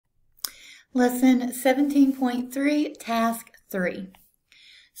Lesson 17.3, Task 3.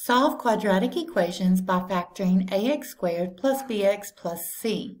 Solve quadratic equations by factoring ax squared plus bx plus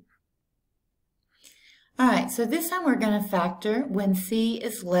c. Alright, so this time we're going to factor when c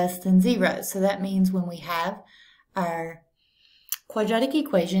is less than 0. So that means when we have our quadratic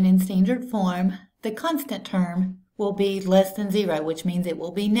equation in standard form, the constant term will be less than 0, which means it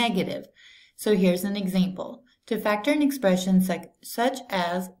will be negative. So here's an example. To factor an expression such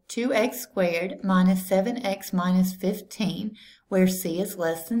as 2x squared minus 7x minus 15, where c is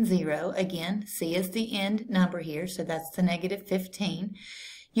less than 0, again, c is the end number here, so that's the negative 15,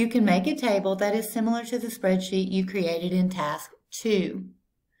 you can make a table that is similar to the spreadsheet you created in task 2.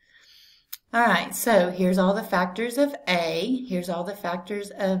 All right, so here's all the factors of A, here's all the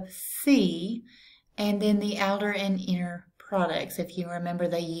factors of C, and then the outer and inner products. If you remember,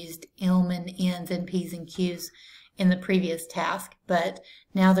 they used m and n's and p's and q's in the previous task, but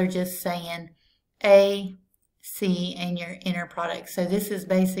now they're just saying A, C, and your inner product. So this is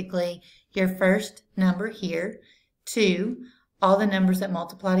basically your first number here, 2, all the numbers that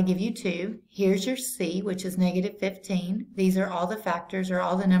multiply to give you 2. Here's your C, which is negative 15. These are all the factors or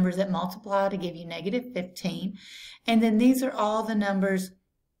all the numbers that multiply to give you negative 15. And then these are all the numbers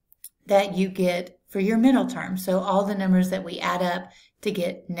that you get for your middle term. So all the numbers that we add up to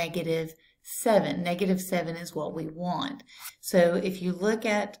get negative 7. Negative 7 is what we want. So if you look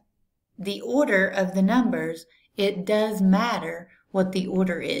at the order of the numbers, it does matter what the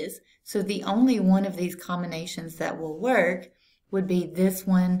order is. So the only one of these combinations that will work would be this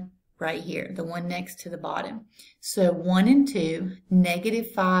one right here, the one next to the bottom. So 1 and 2,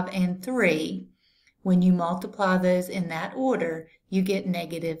 negative 5 and 3, when you multiply those in that order, you get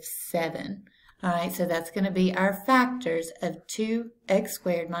negative 7. All right, so that's going to be our factors of 2x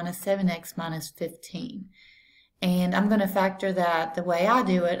squared minus 7x minus 15. And I'm going to factor that the way I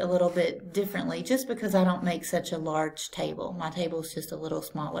do it a little bit differently, just because I don't make such a large table. My table is just a little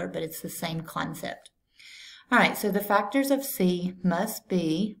smaller, but it's the same concept. All right, so the factors of C must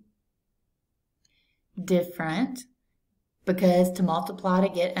be different, because to multiply to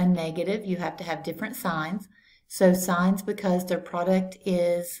get a negative, you have to have different signs. So signs because their product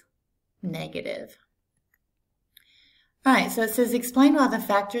is negative. All right, so it says explain why the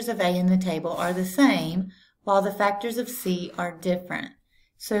factors of A in the table are the same while the factors of C are different.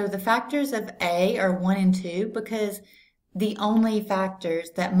 So the factors of A are 1 and 2 because the only factors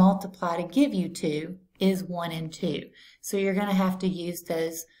that multiply to give you 2 is 1 and 2. So you're going to have to use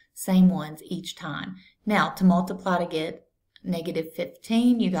those same ones each time. Now, to multiply to get negative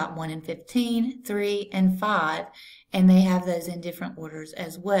 15, you got 1 and 15, 3 and 5, and they have those in different orders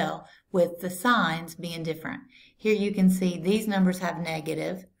as well, with the signs being different. Here you can see these numbers have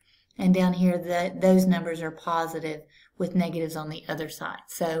negative, and down here those numbers are positive with negatives on the other side.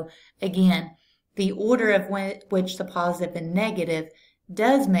 So again, the order of which the positive and negative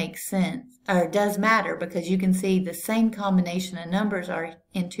does make sense, or does matter, because you can see the same combination of numbers are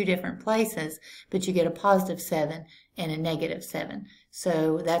in two different places, but you get a positive 7 and a negative 7.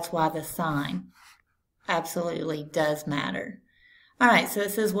 So that's why the sign absolutely does matter. All right, so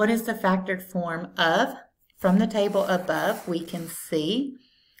it says, what is the factored form of? From the table above, we can see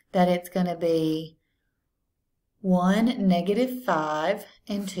that it's going to be 1, negative 5,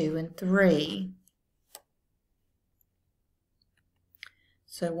 and 2 and 3.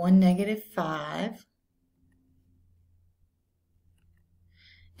 So 1, negative 5,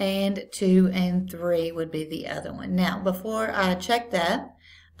 and 2 and 3 would be the other one. Now, before I check that,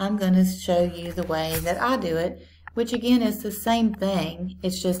 I'm going to show you the way that I do it, which again is the same thing.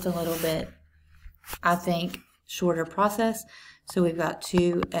 It's just a little bit, I think, shorter process. So we've got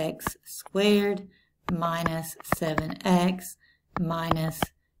 2x squared minus 7x minus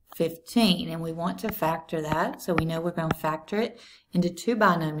 15, and we want to factor that, so we know we're going to factor it into two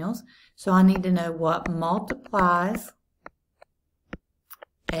binomials. So I need to know what multiplies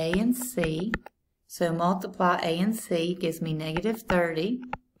A and C. So multiply A and C gives me negative 30,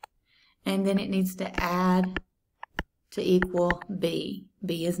 and then it needs to add to equal B.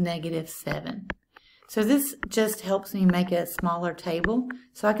 B is negative 7. So this just helps me make a smaller table,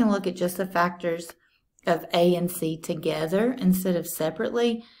 so I can look at just the factors of A and C together instead of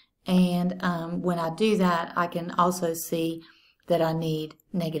separately. And when I do that, I can also see that I need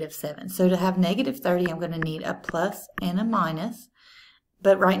negative 7. So to have negative 30, I'm going to need a plus and a minus.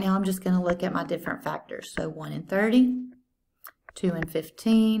 But right now, I'm just going to look at my different factors. So 1 and 30, 2 and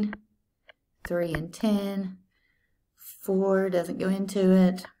 15, 3 and 10, 4 doesn't go into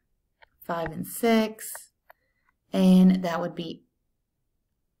it, 5 and 6, and that would be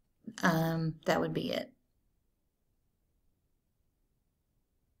it.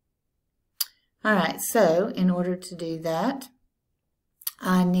 All right, so in order to do that,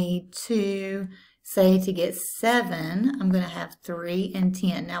 I need to say to get 7, I'm going to have 3 and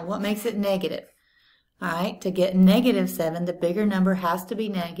 10. Now, what makes it negative? All right, to get negative 7, the bigger number has to be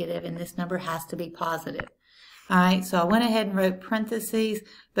negative, and this number has to be positive. All right, so I went ahead and wrote parentheses,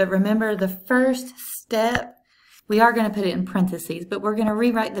 but remember the first step, we are going to put it in parentheses, but we're going to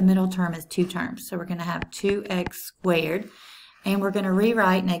rewrite the middle term as 2 terms. So we're going to have 2x squared, and we're going to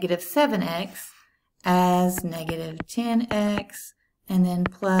rewrite negative 7x as negative 10x, and then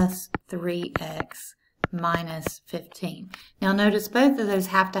plus 3x minus 15. Now notice both of those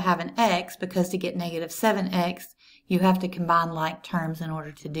have to have an x, because to get negative 7x, you have to combine like terms in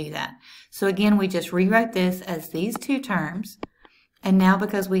order to do that. So again, we just rewrote this as these 2 terms, and now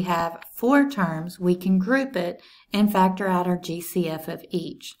because we have 4 terms, we can group it and factor out our GCF of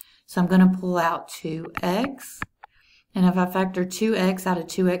each. So I'm going to pull out 2x, and if I factor 2x out of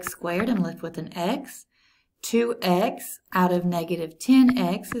 2x squared, I'm left with an x. 2x out of negative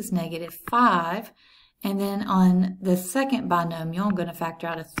 10x is negative 5. And then on the second binomial, I'm going to factor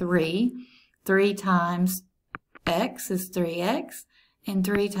out a 3. 3 times x is 3x, and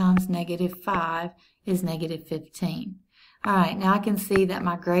 3 times negative 5 is negative 15. All right, now I can see that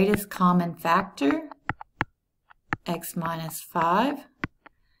my greatest common factor, x minus 5,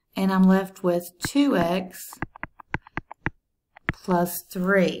 and I'm left with 2x plus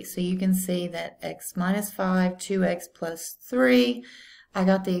 3. So you can see that x minus 5, 2x plus 3, I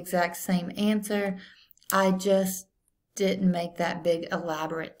got the exact same answer. I just didn't make that big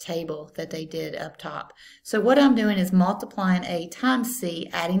elaborate table that they did up top. So what I'm doing is multiplying A times C,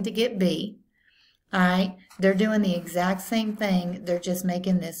 adding to get B. All right, they're doing the exact same thing. They're just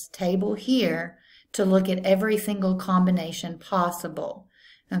making this table here to look at every single combination possible.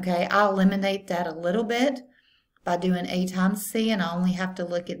 Okay, I'll eliminate that a little bit by doing A times C, and I only have to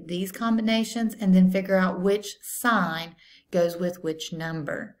look at these combinations and then figure out which sign goes with which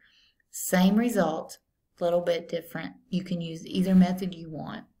number. Same result, a little bit different. You can use either method you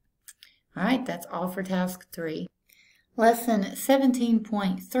want. All right, that's all for task 3. Lesson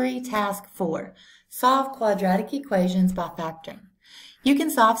 17.3, task 4. Solve quadratic equations by factoring. You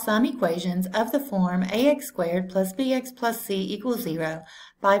can solve some equations of the form ax squared plus bx plus c equals 0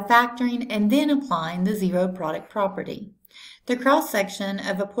 by factoring and then applying the zero product property. The cross-section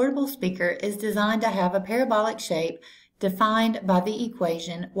of a portable speaker is designed to have a parabolic shape defined by the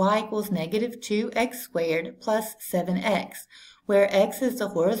equation y equals negative 2x squared plus 7x, where x is the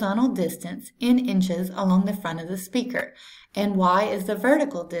horizontal distance in inches along the front of the speaker, and y is the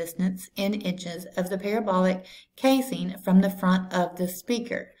vertical distance in inches of the parabolic casing from the front of the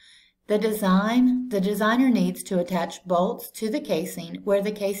speaker. The designer needs to attach bolts to the casing where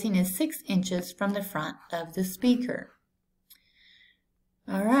the casing is 6 inches from the front of the speaker.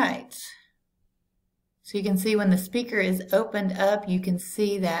 All right. So you can see when the speaker is opened up, you can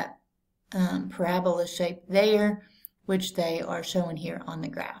see that parabola shape there, which they are showing here on the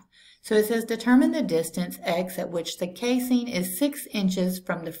graph. So it says determine the distance x at which the casing is 6 inches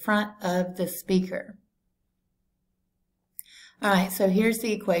from the front of the speaker. All right, so here's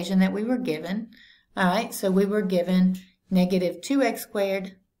the equation that we were given. All right, so we were given negative 2x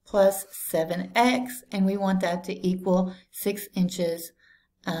squared plus 7x, and we want that to equal 6 inches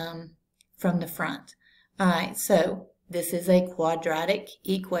from the front. All right, so this is a quadratic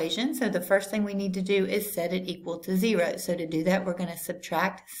equation, so the first thing we need to do is set it equal to 0. So to do that, we're going to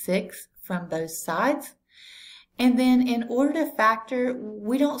subtract 6 from both sides. And then in order to factor,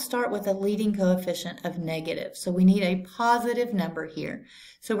 we don't start with a leading coefficient of negative. So we need a positive number here.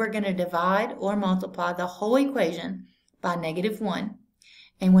 So we're going to divide or multiply the whole equation by negative 1.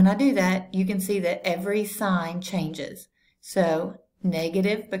 And when I do that, you can see that every sign changes. So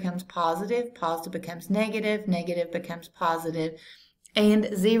negative becomes positive, positive becomes negative, negative becomes positive, and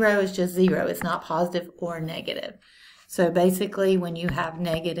 0 is just 0. It's not positive or negative. So basically, when you have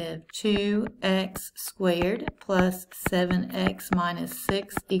negative 2x squared plus 7x minus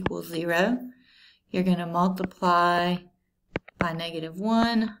 6 equals 0, you're going to multiply by negative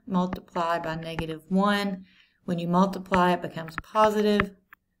 1, multiply by negative 1. When you multiply, it becomes positive.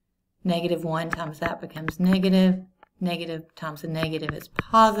 Negative 1 times that becomes negative. Negative times a negative is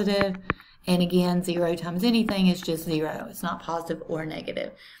positive. And again, 0 times anything is just 0. It's not positive or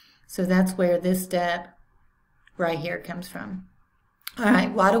negative. So that's where this step right here comes from. All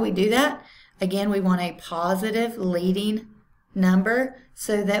right, why do we do that? Again, we want a positive leading number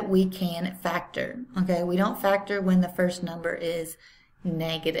so that we can factor. Okay, we don't factor when the first number is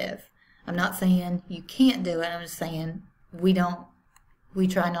negative. I'm not saying you can't do it. I'm just saying we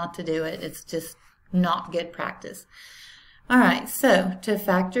try not to do it. It's just not good practice. All right, so to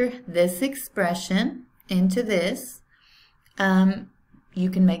factor this expression into this, you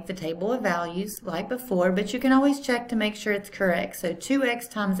can make the table of values like before, but you can always check to make sure it's correct. So 2x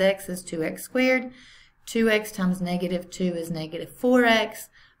times x is 2x squared. 2x times negative 2 is negative 4x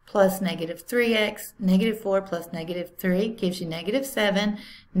plus negative 3x. Negative 4 plus negative 3 gives you negative 7.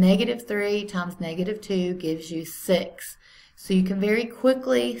 Negative 3 times negative 2 gives you 6. So you can very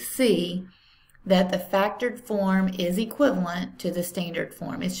quickly see that the factored form is equivalent to the standard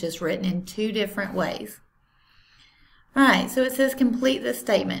form. It's just written in two different ways. All right, so it says complete the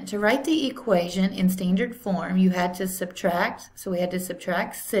statement. To write the equation in standard form, you had to subtract. So we had to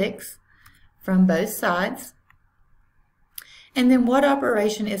subtract 6 from both sides. And then what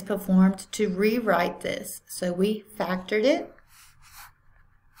operation is performed to rewrite this? So we factored it.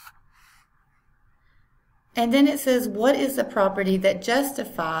 And then it says, what is the property that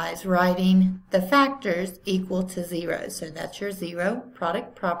justifies writing the factors equal to 0? So that's your zero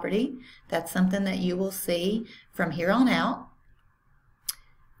product property. That's something that you will see from here on out.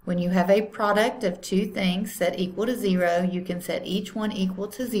 When you have a product of two things set equal to 0, you can set each one equal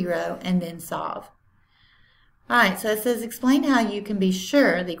to 0 and then solve. All right, so it says, explain how you can be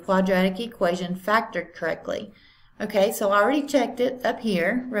sure the quadratic equation factored correctly. Okay, so I already checked it up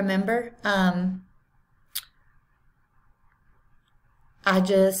here. Remember, I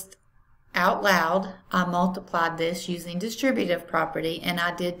just out loud, I multiplied this using distributive property, and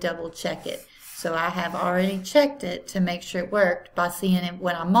I did double check it. So I have already checked it to make sure it worked by seeing it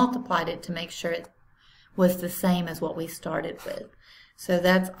when I multiplied it to make sure it was the same as what we started with. So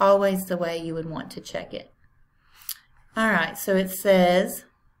that's always the way you would want to check it. All right, so it says,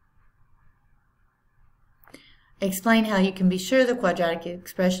 explain how you can be sure the quadratic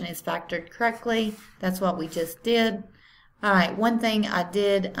expression is factored correctly. That's what we just did. All right, one thing I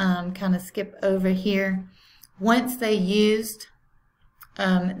did kind of skip over here. Once they used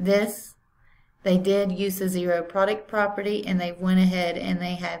this, they did use the zero product property, and they went ahead and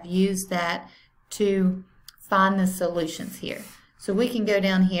they have used that to find the solutions here. So we can go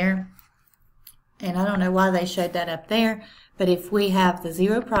down here, and I don't know why they showed that up there, but if we have the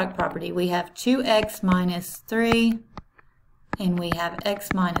zero product property, we have 2x minus 3, and we have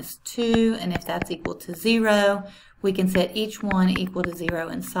x minus 2, and if that's equal to 0, we can set each one equal to 0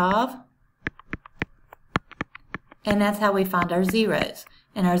 and solve. And that's how we find our zeros.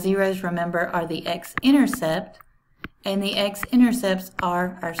 And our zeros, remember, are the x-intercept, and the x-intercepts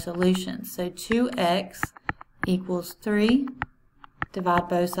are our solutions. So 2x equals 3. Divide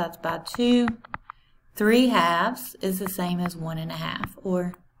both sides by 2. 3 halves is the same as 1 1/2,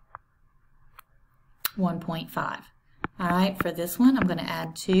 or 1.5. All right, for this one, I'm going to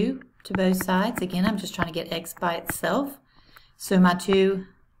add 2 to both sides. Again, I'm just trying to get x by itself. So my two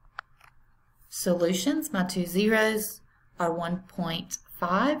solutions, my two zeros, are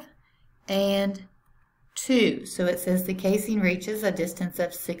 1.5 and 2. So it says the casing reaches a distance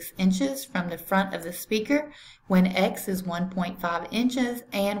of 6 inches from the front of the speaker when x is 1.5 inches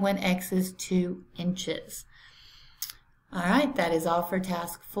and when x is 2 inches. All right, that is all for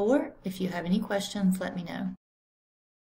task 4. If you have any questions, let me know.